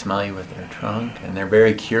and they smell you with their trunk, and they're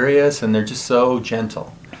very curious, and they're just so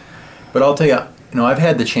gentle. But I'll tell you, I've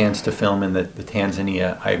had the chance to film in the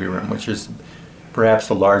Tanzania Ivory Room, which is perhaps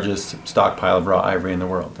the largest stockpile of raw ivory in the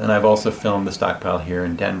world. And I've also filmed the stockpile here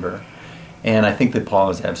in Denver. And I think that Paul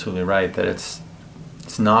is absolutely right, that it's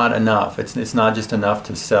not enough. It's not just enough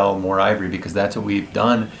to sell more ivory, because that's what we've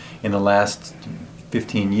done in the last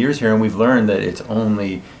 15 years here, and we've learned that it's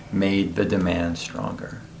only made the demand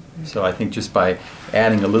stronger. So I think just by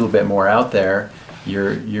adding a little bit more out there,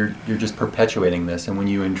 you're just perpetuating this. And when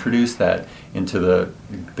you introduce that into the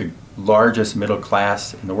largest middle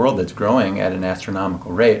class in the world that's growing at an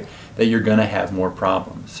astronomical rate, that you're going to have more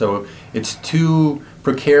problems. So it's too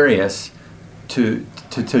precarious to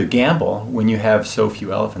gamble when you have so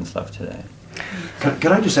few elephants left today.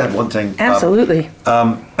 Can I just add one thing? Absolutely.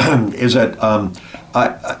 Is that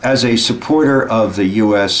as a supporter of the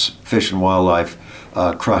U.S. Fish and Wildlife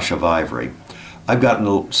crush of ivory, I've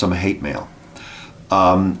gotten some hate mail.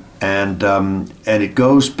 And it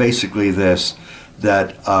goes basically this,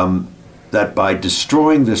 that by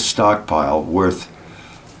destroying this stockpile worth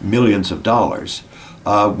millions of dollars,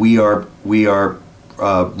 we are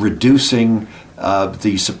reducing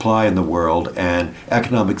the supply in the world, and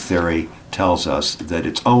economic theory tells us that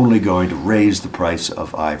it's only going to raise the price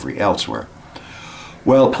of ivory elsewhere.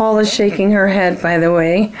 Well, Paul is shaking her head, by the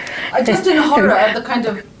way. I just in horror of the kind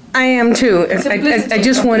of... I am too. I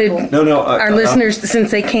just wanted our listeners,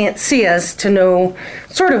 since they can't see us, to know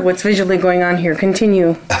sort of what's visually going on here.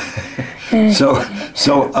 Continue. So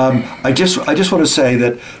I just want to say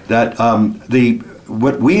that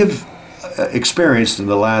what we have experienced in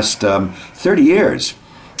the last 30 years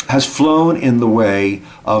has flown in the way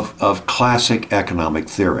of classic economic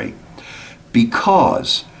theory,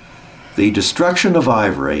 because the destruction of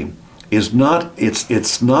ivory is not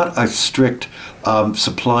a strict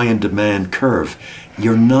supply and demand curve.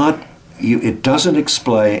 It doesn't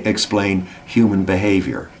explain human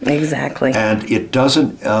behavior. Exactly. And it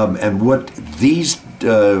doesn't. And what these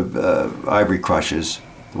ivory crushes,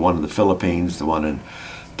 the one in the Philippines, the one in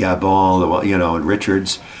Gabon, the one in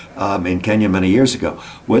Richards, in Kenya many years ago,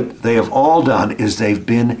 what they have all done is they've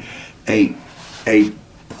been a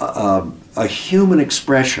human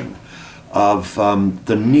expression of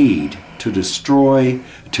the need to destroy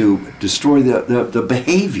the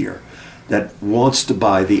behavior that wants to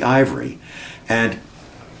buy the ivory. And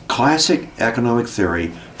classic economic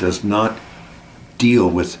theory does not deal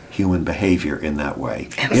with human behavior in that way.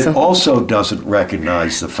 It also doesn't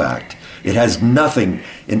recognize the fact, it has nothing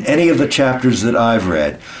in any of the chapters that I've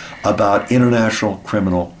read about international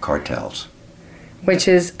criminal cartels. which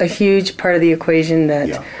is a huge part of the equation that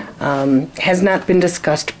Yeah. has not been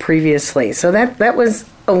discussed previously. So that was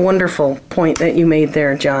a wonderful point that you made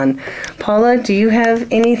there, John. Paula, do you have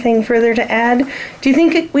anything further to add? Do you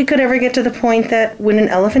think we could ever get to the point that when an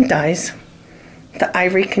elephant dies, the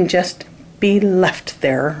ivory can just be left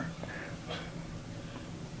there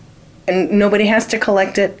and nobody has to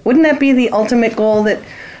collect it? Wouldn't that be the ultimate goal, that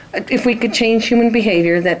if we could change human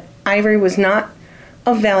behavior, that ivory was not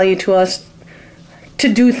of value to us to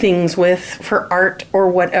do things with for art or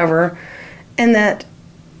whatever, and that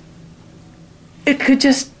it could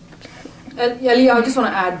just... Yeah, Leah, I just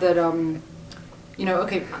want to add that,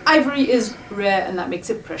 okay, ivory is rare and that makes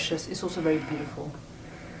it precious. It's also very beautiful.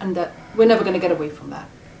 And that we're never going to get away from that.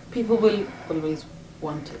 People will always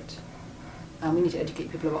want it. We need to educate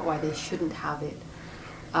people about why they shouldn't have it.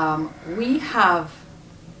 We have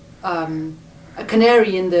a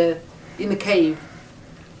canary in the cave.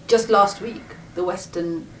 Just last week, the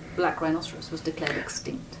western black rhinoceros was declared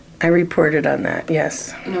extinct. I reported on that,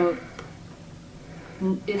 yes.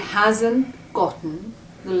 It hasn't gotten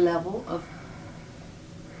the level of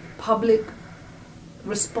public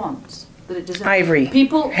response that it deserves. Ivory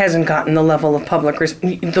People hasn't gotten the level of public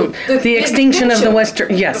the extinction of the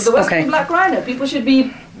western, yes, of the western okay. black rhino. People should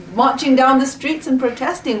be marching down the streets and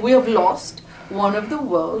protesting. We have lost one of the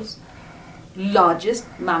world's largest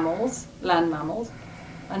mammals, land mammals,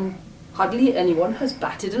 and hardly anyone has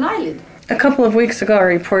batted an eyelid. A couple of weeks ago, I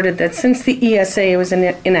reported that since the ESA was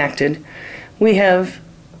enacted, we had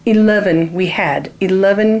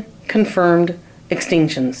 11 confirmed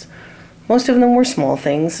extinctions. Most of them were small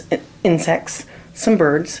things, insects, some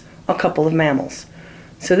birds, a couple of mammals.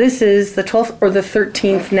 So this is the 12th or the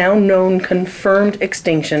 13th now known confirmed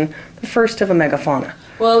extinction, the first of a megafauna.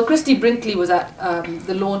 Well, Christy Brinkley was at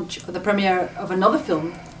the premiere of another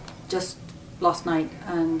film just last night,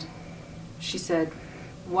 and she said,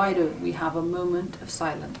 why don't we have a moment of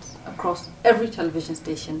silence across every television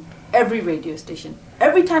station, every radio station?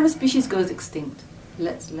 Every time a species goes extinct,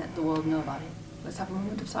 let's let the world know about it. Let's have a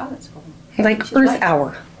moment of silence for them. Like Earth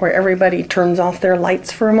Hour, where everybody turns off their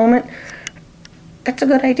lights for a moment. That's a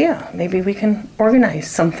good idea. Maybe we can organize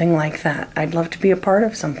something like that. I'd love to be a part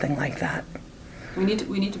of something like that. We need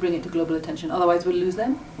to bring it to global attention. Otherwise, we'll lose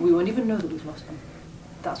them. We won't even know that we've lost them.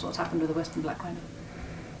 That's what's happened with the western black rhino.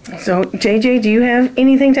 So, JJ, do you have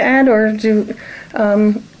anything to add, or do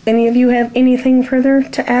any of you have anything further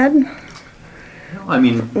to add? No, I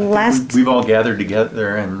mean, we've all gathered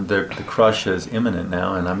together, and the crush is imminent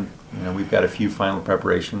now, and we've got a few final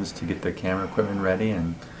preparations to get the camera equipment ready,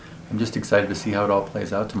 and I'm just excited to see how it all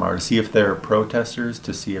plays out tomorrow, to see if there are protesters,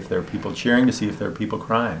 to see if there are people cheering, to see if there are people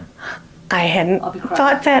crying. I hadn't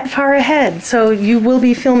thought that far ahead. So you will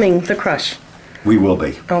be filming The Crush? We will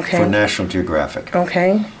be. Okay. For National Geographic.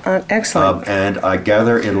 Okay. Excellent. And I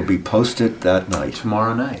gather it'll be posted that night.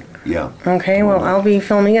 Tomorrow night. Yeah. Okay, well, I'll be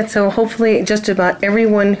filming it, so hopefully just about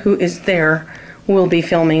everyone who is there will be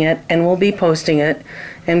filming it, and will be posting it,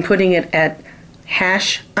 and putting it at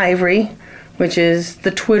 #Ivory, which is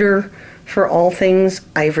the Twitter for all things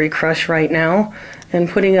Ivory Crush right now, and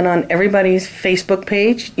putting it on everybody's Facebook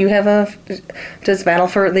page. Does Battle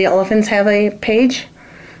for the Elephants have a page,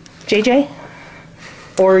 JJ?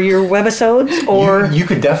 Or your webisodes, or... You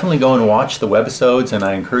could definitely go and watch the webisodes, and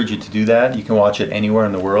I encourage you to do that. You can watch it anywhere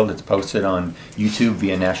in the world. It's posted on YouTube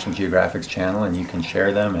via National Geographic's channel, and you can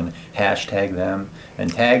share them and hashtag them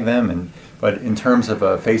and tag them. But in terms of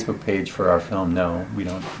a Facebook page for our film, no, we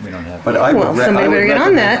don't have. But I would somebody better get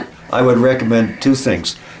on that. I would recommend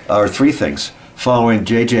three things. Following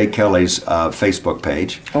J.J. Kelly's Facebook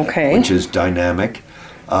page, Okay. which is dynamic.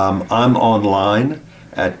 I'm online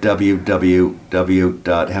at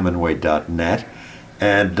www.hemingway.net,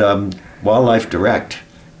 and Wildlife Direct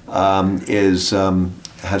has a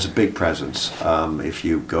big presence. If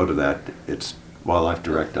you go to that, it's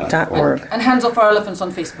wildlifedirect.org. And Hands Off Our Elephants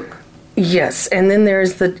on Facebook. Yes, and then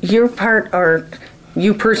there's your part, or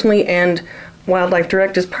you personally and Wildlife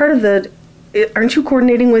Direct is part of the... Aren't you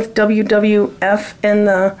coordinating with WWF and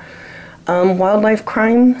the Wildlife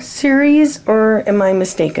Crime Series, or am I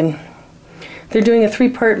mistaken? They're doing a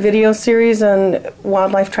 3-part video series on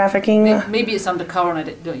wildlife trafficking. Maybe it's undercover and I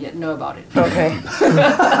don't yet know about it. Okay.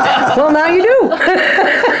 Well, now you do.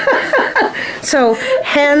 So,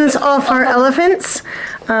 Hands Off Our Elephants.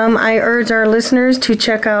 I urge our listeners to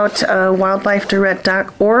check out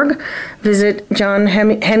wildlifedirect.org. Visit John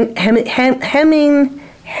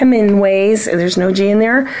Hemingway's, there's no G in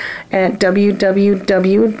there, at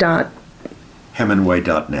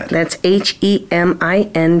Hemingway.net. That's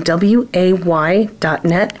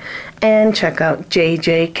HEMINWAY.net, and check out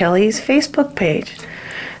J.J. Kelly's Facebook page.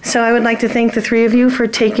 So I would like to thank the three of you for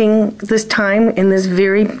taking this time in this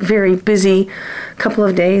very, very busy couple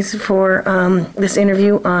of days for this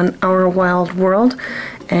interview on Our Wild World.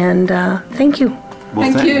 And thank you.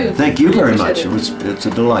 Well, Thank you. Thank you very much. Appreciate It's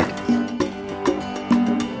a delight.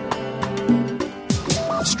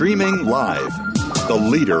 Streaming live, the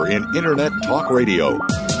leader in Internet talk radio,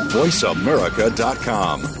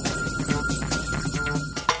 voiceamerica.com.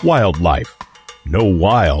 Wildlife. No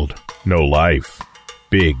wild, no life.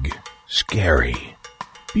 Big, scary,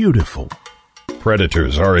 beautiful.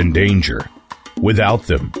 Predators are in danger. Without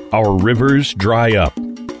them, our rivers dry up.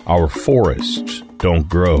 Our forests don't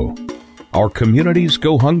grow. Our communities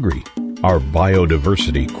go hungry. Our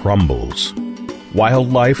biodiversity crumbles.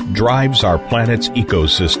 Wildlife drives our planet's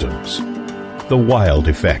ecosystems. The Wild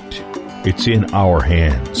Effect. It's in our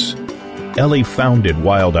hands. Ellie founded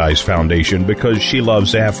Wild Eyes Foundation because she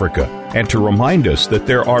loves Africa and to remind us that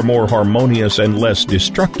there are more harmonious and less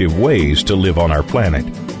destructive ways to live on our planet.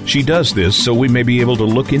 She does this so we may be able to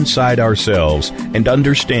look inside ourselves and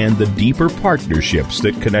understand the deeper partnerships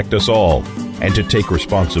that connect us all, and to take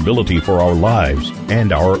responsibility for our lives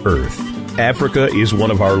and our Earth. Africa is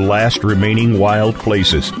one of our last remaining wild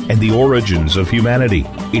places and the origins of humanity.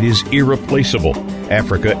 It is irreplaceable.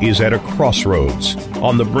 Africa is at a crossroads,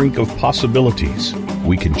 on the brink of possibilities.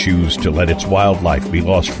 We can choose to let its wildlife be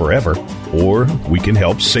lost forever, or we can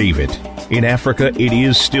help save it. In Africa, it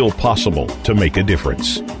is still possible to make a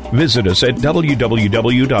difference. Visit us at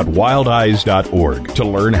www.wildeyes.org to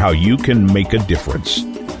learn how you can make a difference.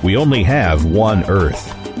 We only have one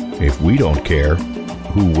Earth. If we don't care,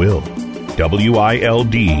 who will?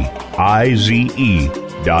 WILDIZE.org.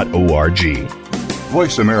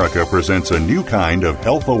 Voice America presents a new kind of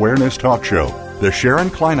health awareness talk show, the Sharon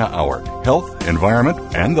Kleine Hour, Health, Environment,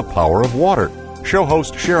 and the Power of Water. Show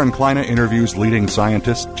host Sharon Kleine interviews leading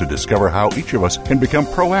scientists to discover how each of us can become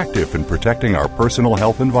proactive in protecting our personal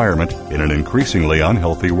health environment in an increasingly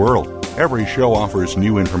unhealthy world. Every show offers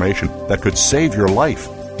new information that could save your life.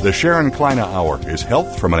 The Sharon Kleine Hour is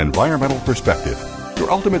health from an environmental perspective, your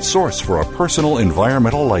ultimate source for a personal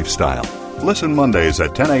environmental lifestyle. Listen Mondays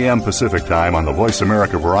at 10 a.m. Pacific Time on the Voice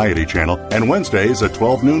America Variety Channel and Wednesdays at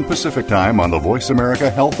 12 noon Pacific Time on the Voice America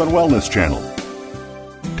Health and Wellness Channel.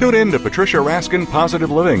 Tune in to Patricia Raskin Positive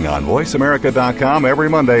Living on VoiceAmerica.com every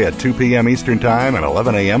Monday at 2 p.m. Eastern Time and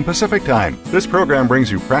 11 a.m. Pacific Time. This program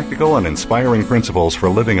brings you practical and inspiring principles for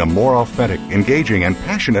living a more authentic, engaging, and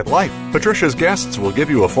passionate life. Patricia's guests will give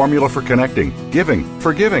you a formula for connecting, giving,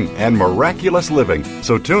 forgiving, and miraculous living.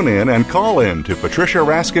 So tune in and call in to Patricia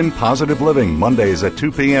Raskin Positive Living Mondays at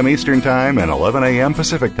 2 p.m. Eastern Time and 11 a.m.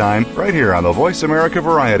 Pacific Time right here on the Voice America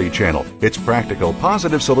Variety Channel. It's practical,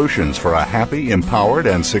 positive solutions for a happy, empowered,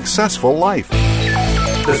 and successful life.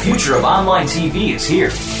 The future of online TV is here.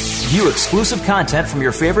 View exclusive content from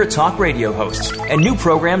your favorite talk radio hosts and new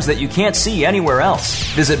programs that you can't see anywhere else.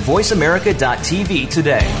 Visit voiceamerica.tv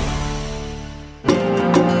today.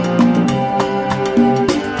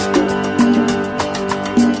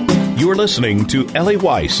 You're listening to Ellie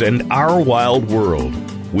Weiss and Our Wild World.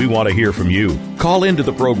 We want to hear from you. Call into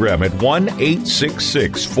the program at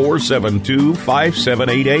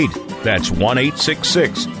 1-866-472-5788. That's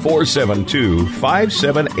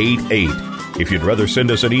 1-866-472-5788. If you'd rather send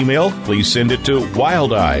us an email, please send it to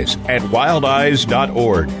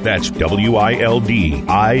wildeyes@wildeyes.org. That's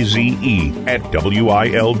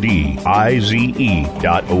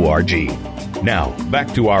WILDIZE@WILDIZE.org. Now,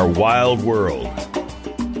 back to Our Wild World.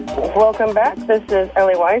 Welcome back. This is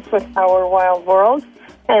Ellie Weiss with Our Wild World,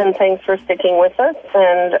 and thanks for sticking with us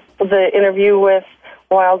and the interview with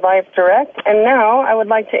Wildlife Direct. And now I would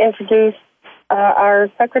like to introduce our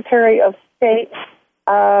Secretary of State,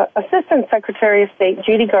 Assistant Secretary of State,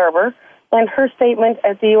 Judy Garber, and her statement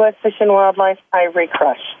at the U.S. Fish and Wildlife Ivory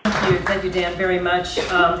Crush. Thank you, Dan, very much.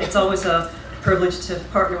 It's always a privilege to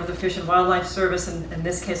partner with the Fish and Wildlife Service, and in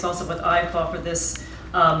this case also with IFAW for this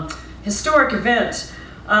historic event.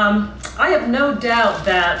 I have no doubt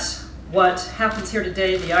that what happens here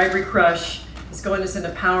today, the Ivory Crush, is going to send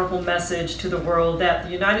a powerful message to the world that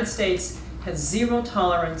the United States has zero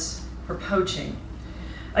tolerance for poaching.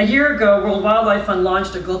 A year ago, World Wildlife Fund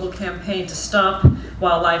launched a global campaign to stop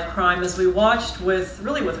wildlife crime as we watched with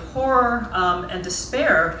horror and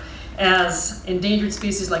despair as endangered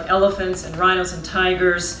species like elephants and rhinos and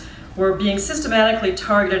tigers were being systematically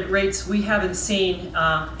targeted at rates we haven't seen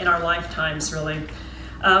in our lifetimes, really.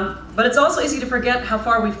 But it's also easy to forget how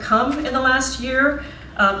far we've come in the last year.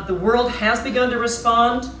 The world has begun to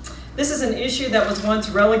respond. This is an issue that was once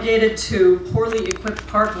relegated to poorly equipped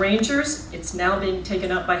park rangers. It's now being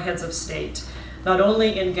taken up by heads of state. Not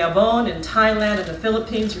only in Gabon, in Thailand, and the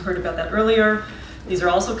Philippines, you heard about that earlier, These are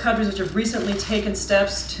also countries which have recently taken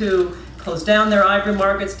steps to close down their ivory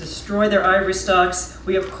markets, destroy their ivory stocks.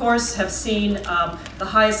 We, of course, have seen the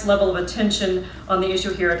highest level of attention on the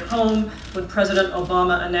issue here at home when President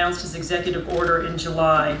Obama announced his executive order in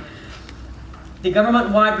July. The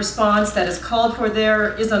government-wide response that is called for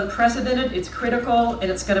there is unprecedented, it's critical,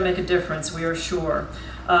 and it's going to make a difference, we are sure.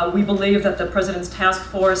 We believe that the President's task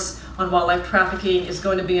force on wildlife trafficking is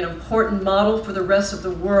going to be an important model for the rest of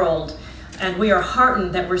the world. And we are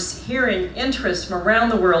heartened that we're hearing interest from around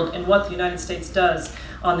the world in what the United States does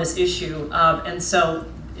on this issue. And so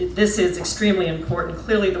this is extremely important.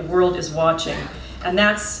 Clearly the world is watching. And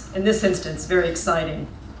that's, in this instance, very exciting.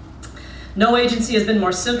 No agency has been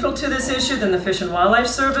more central to this issue than the Fish and Wildlife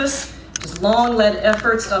Service, which has long led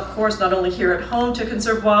efforts, of course, not only here at home to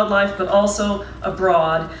conserve wildlife, but also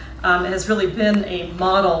abroad. It has really been a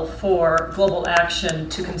model for global action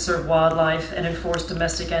to conserve wildlife and enforce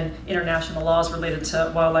domestic and international laws related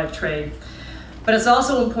to wildlife trade. But it's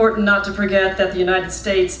also important not to forget that the United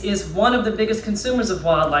States is one of the biggest consumers of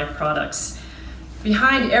wildlife products.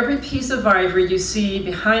 Behind every piece of ivory you see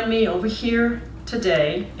behind me over here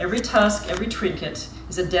today, every tusk, every trinket,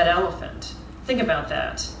 is a dead elephant. Think about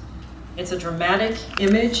that. It's a dramatic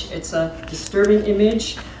image, it's a disturbing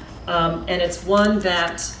image, and it's one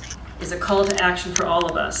that is a call to action for all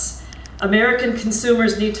of us. American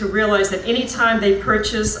consumers need to realize that anytime they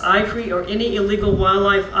purchase ivory or any illegal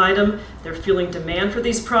wildlife item, they're fueling demand for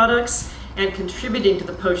these products and contributing to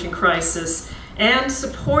the poaching crisis and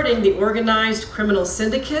supporting the organized criminal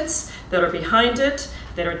syndicates that are behind it,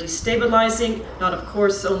 that are destabilizing not, of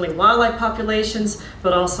course, only wildlife populations,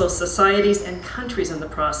 but also societies and countries in the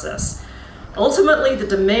process. Ultimately, the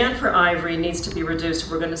demand for ivory needs to be reduced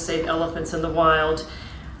if we're going to save elephants in the wild.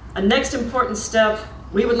 A next important step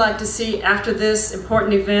we would like to see after this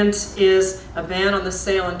important event is a ban on the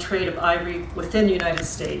sale and trade of ivory within the United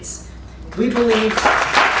States. We believe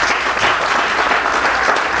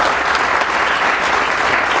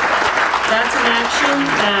that's an action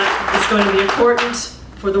that is going to be important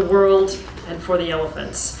for the world and for the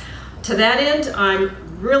elephants. To that end, I'm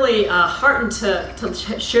really heartened to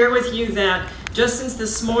share with you that just since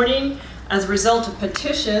this morning, as a result of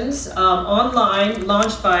petitions online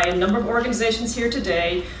launched by a number of organizations here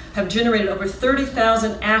today, have generated over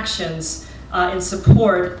 30,000 actions in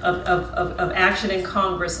support of action in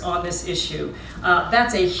Congress on this issue.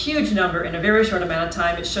 That's a huge number in a very short amount of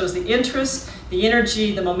time. It shows the interest, the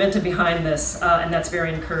energy, the momentum behind this, and that's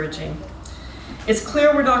very encouraging. It's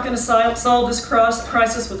clear we're not going to solve this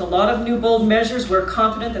crisis with a lot of new bold measures. We're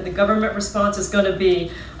confident that the government response is going to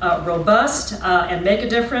be robust and make a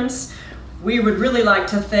difference. We would really like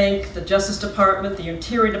to thank the Justice Department, the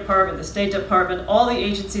Interior Department, the State Department, all the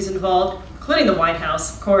agencies involved, including the White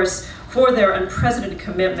House, of course, for their unprecedented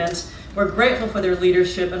commitment. We're grateful for their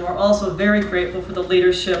leadership, and we're also very grateful for the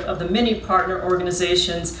leadership of the many partner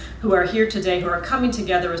organizations who are here today, who are coming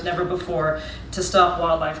together as never before to stop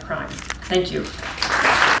wildlife crime. Thank you.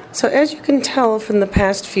 So as you can tell from the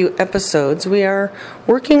past few episodes, we are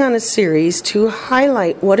working on a series to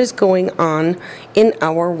highlight what is going on in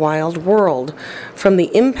our wild world, from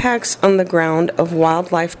the impacts on the ground of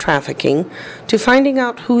wildlife trafficking to finding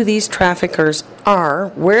out who these traffickers are,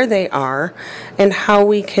 where they are, and how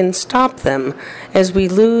we can stop them as we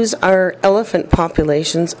lose our elephant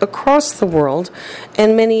populations across the world,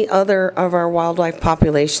 and many other of our wildlife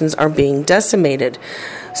populations are being decimated.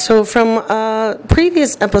 So from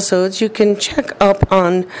previous episodes, you can check up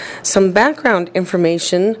on some background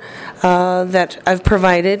information that I've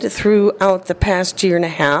provided throughout the past year and a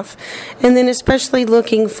half, and then especially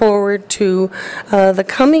looking forward to the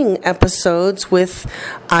coming episodes with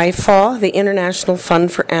IFAW, the International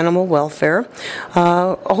Fund for Animal Welfare,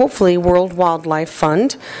 hopefully World Wildlife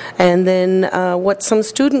Fund, and then what some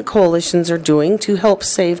student coalitions are doing to help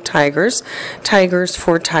save tigers, Tigers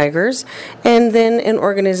for Tigers, and then an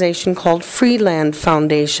organization called Freeland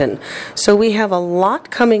Foundation. So we have a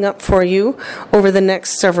lot coming up for you over the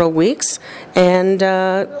next several weeks, and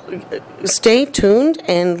stay tuned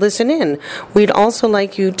and listen in. We'd also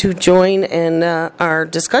like you to join in our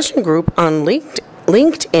discussion group on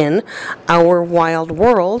LinkedIn, Our Wild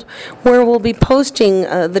World, where we'll be posting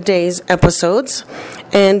the day's episodes,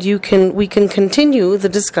 and we can continue the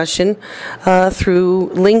discussion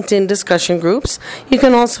through LinkedIn discussion groups. You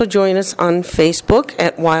can also join us on Facebook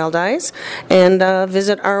at Wild Eyes, and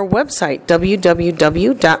visit our website,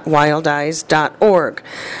 www.wildeyes.org.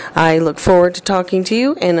 I look forward to talking to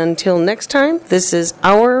you, and until next time, this is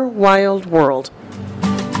Our Wild World.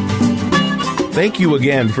 Thank you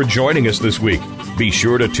again for joining us this week. Be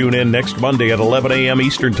sure to tune in next Monday at 11 a.m.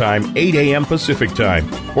 Eastern Time, 8 a.m. Pacific Time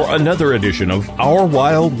for another edition of Our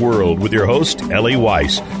Wild World with your host, Ellie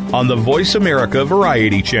Weiss, on the Voice America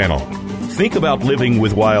Variety Channel. Think about living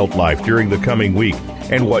with wildlife during the coming week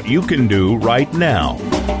and what you can do right now.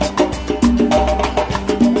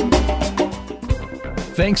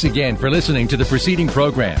 Thanks again for listening to the preceding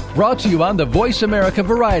program, brought to you on the Voice America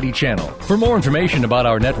Variety Channel. For more information about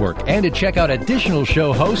our network and to check out additional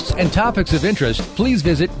show hosts and topics of interest, please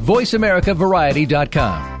visit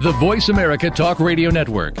VoiceAmericaVariety.com. The Voice America Talk Radio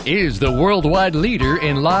Network is the worldwide leader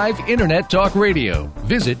in live Internet talk radio.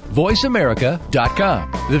 Visit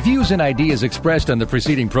VoiceAmerica.com. The views and ideas expressed on the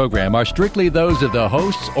preceding program are strictly those of the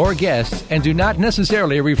hosts or guests and do not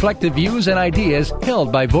necessarily reflect the views and ideas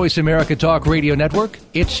held by Voice America Talk Radio Network,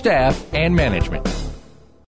 its staff, and management.